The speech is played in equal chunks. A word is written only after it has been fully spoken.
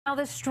Now,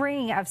 the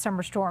string of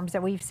summer storms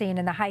that we've seen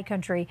in the high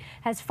country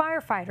has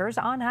firefighters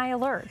on high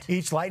alert.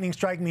 Each lightning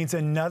strike means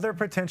another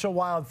potential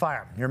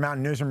wildfire. Your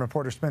Mountain Newsroom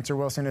reporter Spencer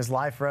Wilson is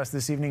live for us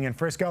this evening in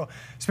Frisco.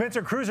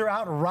 Spencer, crews are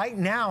out right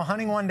now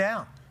hunting one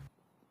down.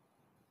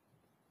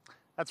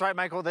 That's right,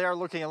 Michael. They are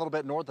looking a little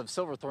bit north of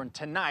Silverthorne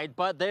tonight,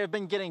 but they have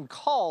been getting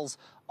calls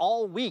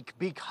all week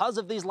because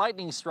of these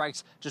lightning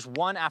strikes, just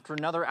one after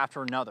another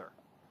after another.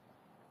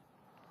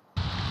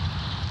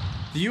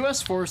 The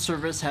U.S. Forest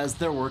Service has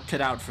their work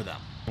cut out for them.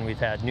 We've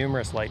had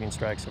numerous lightning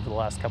strikes over the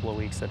last couple of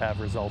weeks that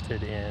have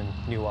resulted in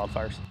new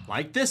wildfires.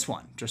 Like this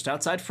one, just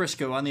outside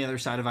Frisco on the other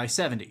side of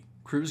I-70.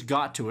 Crews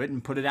got to it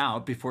and put it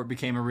out before it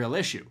became a real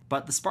issue.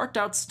 But the sparked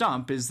out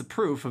stump is the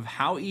proof of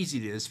how easy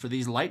it is for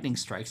these lightning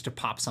strikes to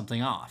pop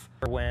something off.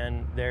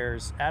 When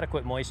there's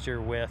adequate moisture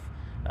with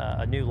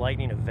a new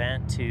lightning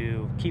event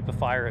to keep a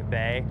fire at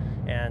bay,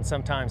 and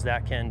sometimes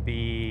that can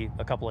be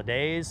a couple of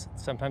days,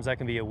 sometimes that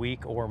can be a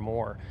week or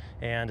more.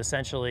 And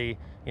essentially,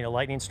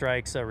 lightning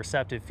strikes a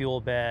receptive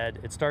fuel bed,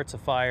 it starts a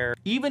fire.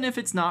 Even if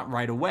it's not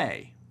right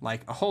away,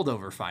 like a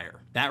holdover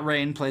fire. That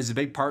rain plays a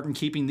big part in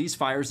keeping these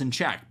fires in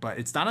check, but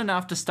it's not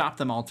enough to stop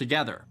them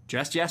altogether.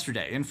 Just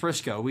yesterday in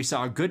Frisco, we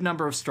saw a good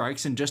number of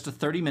strikes in just a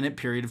 30-minute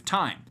period of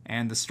time,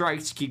 and the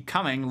strikes keep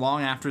coming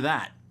long after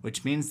that,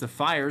 which means the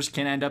fires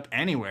can end up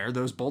anywhere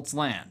those bolts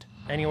land.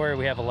 Anywhere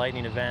we have a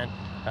lightning event,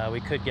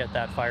 we could get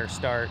that fire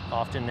start.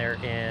 Often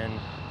they're in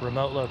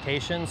remote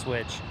locations,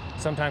 which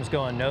sometimes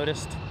go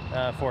unnoticed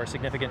for a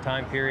significant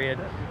time period,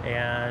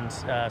 and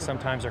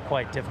sometimes are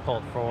quite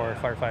difficult for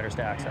firefighters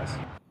to access.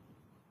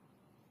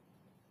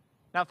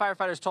 Now,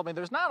 firefighters told me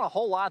there's not a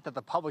whole lot that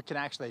the public can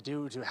actually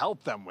do to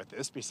help them with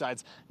this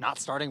besides not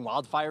starting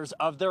wildfires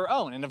of their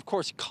own. And of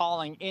course,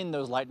 calling in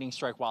those lightning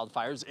strike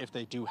wildfires if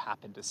they do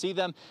happen to see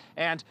them.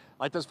 And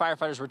like those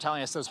firefighters were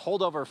telling us, those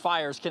holdover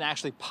fires can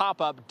actually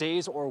pop up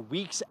days or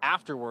weeks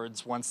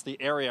afterwards once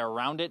the area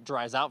around it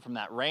dries out from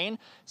that rain.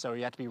 So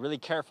you have to be really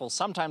careful.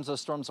 Sometimes those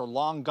storms are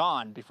long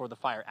gone before the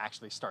fire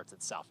actually starts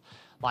itself.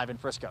 Live in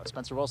Frisco,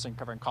 Spencer Wilson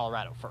covering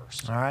Colorado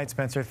First. All right,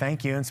 Spencer,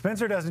 thank you. And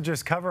Spencer doesn't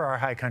just cover our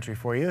high country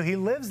for you. He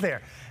lives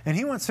there, and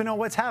he wants to know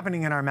what's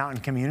happening in our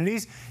mountain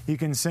communities. You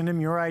can send him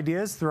your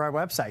ideas through our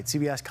website,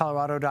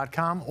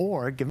 cbscolorado.com,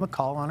 or give him a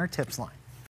call on our tips line.